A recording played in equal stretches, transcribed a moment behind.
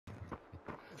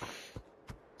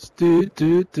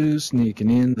Sneaking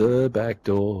in the back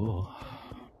door.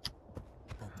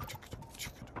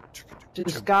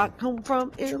 Just got home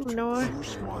from Illinois.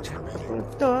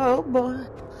 Oh boy,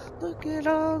 look at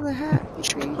all the happy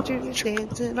creatures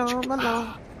dancing on the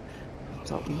lawn.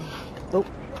 Something. Oh.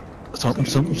 Something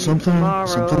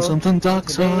dark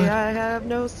Today side. I have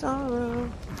no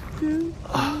sorrow.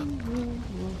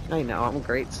 I know, I'm a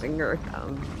great singer.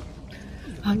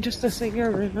 I'm just a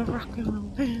singer in a rock and roll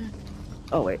band.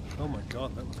 Oh wait. Oh my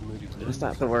god, that was a moody tune. That's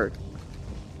not the word.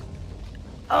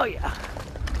 Oh yeah.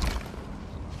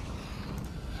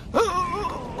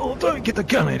 Oh, don't get the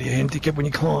gun out of your hand, dickhead, when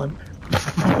you climb.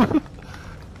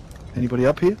 Anybody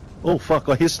up here? Oh fuck,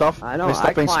 I hear stuff. I know, There's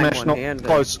stuff being smashed, not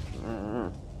close.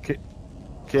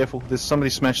 Careful, there's somebody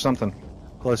smashed something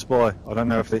close by. I don't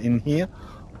know if they're in here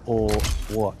or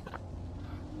what.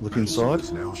 Look inside.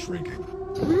 Now shrinking.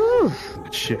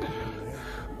 Shit.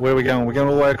 Where are we going? We're going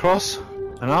all the way across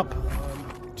and up?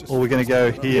 Or we're going to go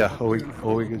here? Or we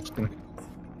just going to...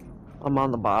 I'm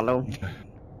on the bottom.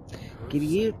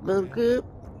 Giddy up, buttercup.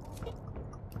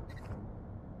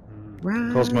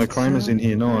 Cosmo Kramer's in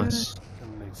here, nice.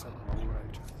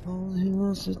 All he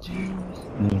wants to do.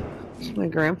 It's my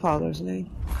grandfather's name.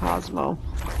 Cosmo.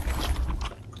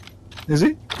 Is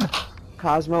he?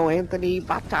 Cosmo Anthony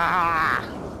Bata.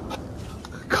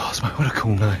 Cosmo, what a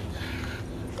cool name.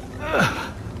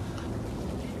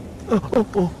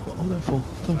 Oh,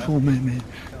 don't fall, man.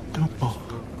 Don't fall.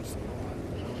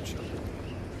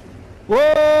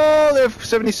 Whoa, they're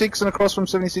 76 and across from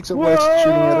 76 at west,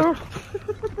 shooting at us.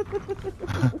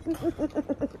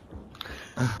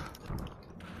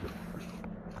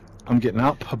 I'm getting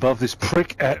up above this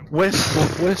prick at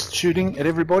northwest, shooting at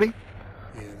everybody.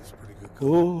 Yeah, that's pretty good.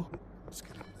 Oh. Let's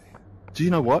get in there. Do you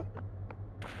know what?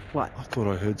 What? I thought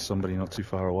I heard somebody not too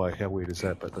far away. How weird is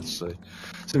that? But let's see. So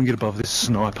we can get above this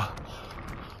sniper.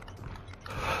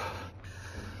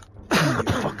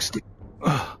 Fuck stick.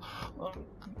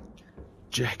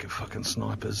 Jack of fucking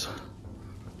snipers.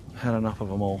 Had enough of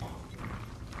them all.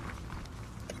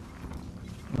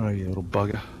 Oh, you little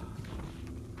bugger.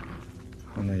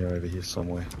 I know you're over here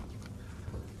somewhere.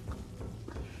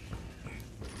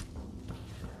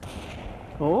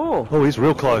 Oh. Oh, he's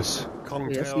real close.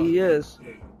 Yes, he is.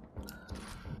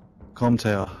 Com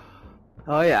tower.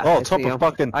 Oh yeah. Oh, I top see of him.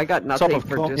 fucking. I got nothing top of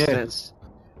for Kong, distance.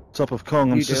 Yeah. Top of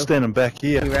Kong. I'm You just do? standing back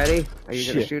here. You ready? Are you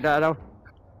gonna Shit. shoot at him?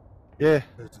 Yeah.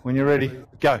 When you're ready,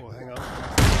 go. Oh, hang on.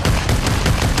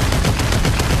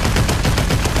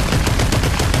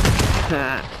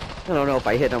 I don't know if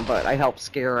I hit him, but I helped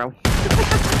scare him.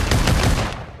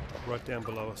 Right down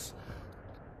below us.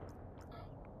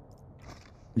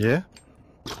 Yeah.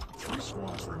 3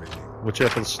 squads remaining. Watch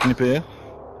out for the snipper here.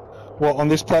 What, on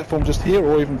this platform just here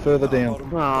or even further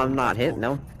down? Well, I'm not hitting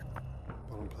him.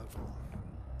 Bottom platform.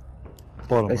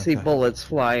 Bottom, I see okay. bullets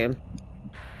flying.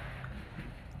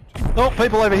 Oh,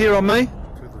 people over here on me.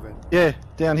 Through the vent. Yeah,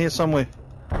 down here somewhere.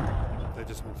 They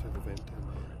just went through the vent down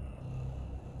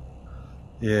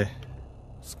there. Yeah.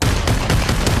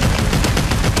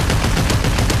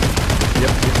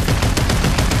 Yep.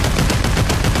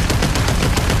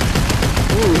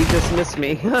 Ooh, he just missed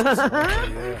me.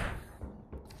 Yeah.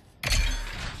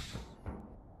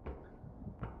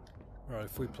 Right,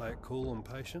 if we play it cool and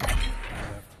patient, they don't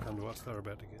have to come to us. They're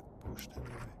about to get pushed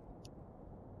anyway.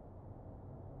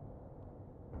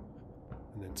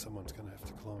 And then someone's going to have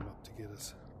to climb up to get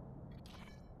us.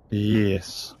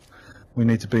 Yes. We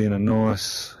need to be in a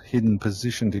nice hidden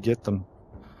position to get them.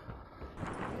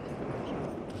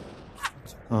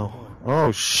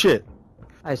 Oh shit.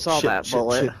 I saw that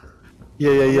bullet. Shit.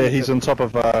 Yeah. He's on top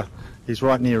of, he's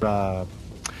right near,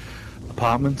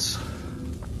 apartments.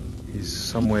 He's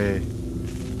somewhere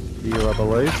here, I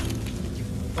believe.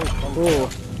 Oh.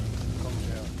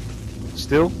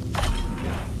 Still?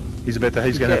 He's going to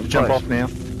have to jump off now.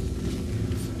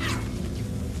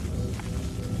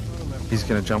 He's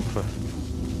going to jump for...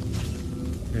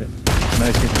 Yeah. No,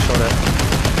 he's getting shot at.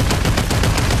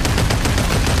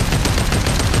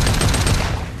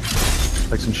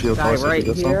 Take some shield Guy ice if right he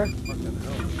does here. some.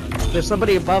 There's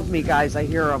somebody above me, guys. I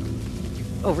hear him.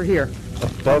 Over here.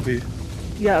 Above you.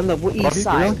 Yeah, on the east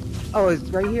side. Really? Oh, it's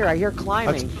right here. I hear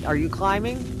climbing. Are you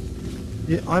climbing?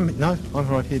 Yeah, I'm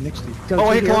right here next to you. Don't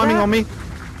oh, you they're hear climbing that? on me.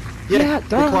 Yeah,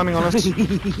 they're climbing on us.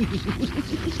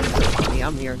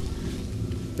 I'm here.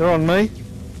 They're on me.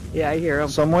 Yeah, I hear him.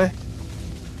 Somewhere.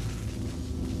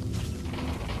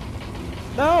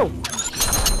 No!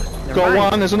 Got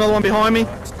one. There's another one behind me.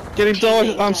 Get him,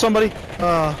 dog. Somebody.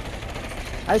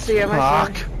 I see him. I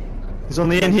see Fuck. him. He's on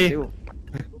the end here.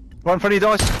 Right in front of you,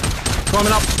 Dice.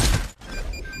 Climbing up.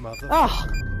 Mother. Oh!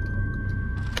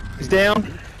 He's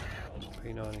down.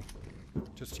 P90.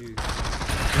 Just you.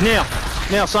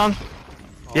 Now, son.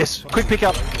 Oh, Yes, fuck. quick pick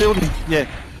up, building. Yeah,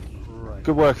 Right.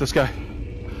 good work. Let's go.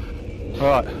 All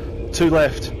right, 2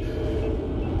 left.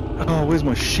 Oh, where's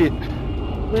my shit?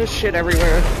 There's shit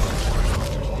everywhere.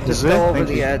 Is Just there? go over Thank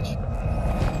the you. edge.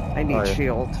 I need Oh, yeah.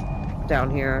 shield. Down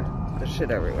here. There's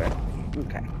shit everywhere.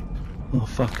 Okay. Oh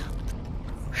fuck.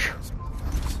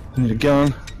 I need a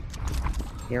gun.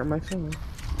 Here, my phone.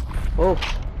 Oh,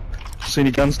 See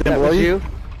any guns down that below was you? you?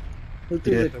 Who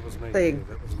threw Yeah. the That was me. thing?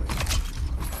 Yeah, that was me.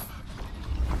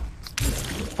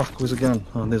 Fuck, where's a gun?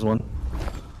 Oh, there's one.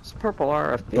 It's purple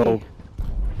RFB. Gold.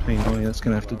 P90, that's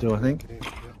gonna have to do, I think. Yeah,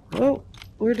 Oh,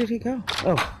 where did he go?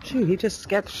 Oh, gee, he just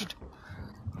sketched.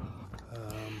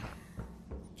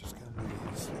 just going to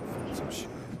use some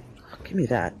shield. Give me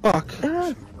that. Fuck.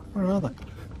 Ah, Where are they?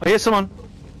 I hear someone.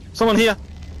 Someone here.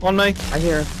 On me. I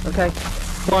hear. Okay.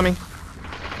 Climbing.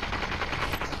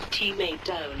 Teammate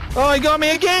down. Oh, he got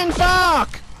me again!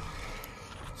 Fuck!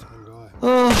 Same guy.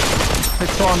 Oh, they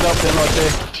climbed up there right there.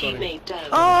 Teammate down.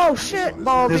 Oh shit,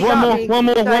 Baldy There's got one more, me. one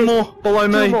more, Guys, one more. Below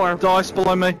me. 2 more. Dice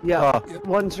below me. Yeah, Ah,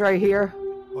 one's right here.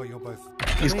 Oh, you're both.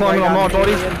 he's climbing on my Right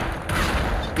body.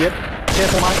 me. Yep.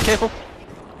 Careful, mate, careful.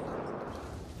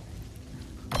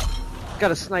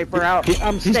 Got a sniper out.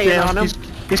 I'm He's staying down. on him.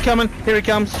 He's coming. Here he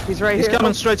comes. He's right He's here.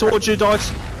 coming straight towards you,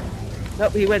 Dice.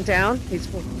 Nope, he went down.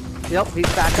 Yep, he's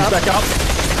back He's up. back up.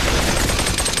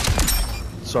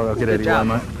 Sorry, I'll get out of Good your way, job.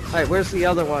 mate. Alright, where's the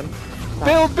other one?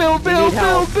 Build, build, We build, need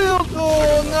help. build, build!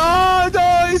 Oh no,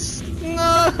 Dice!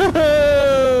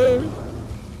 No!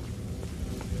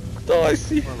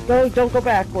 Dice, No, don't go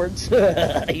backwards.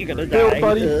 You're gonna die. build,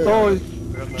 buddy. Oh,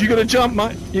 you gotta jump,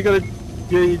 mate. You gotta,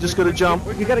 yeah, you just gotta jump.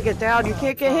 You gotta get down. You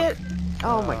can't get hit.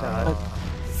 Oh my god.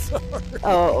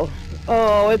 Oh.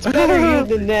 Oh, it's better you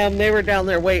than them. They were down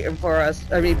there waiting for us.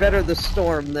 I mean, better the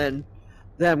storm than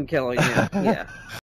them killing you. Yeah.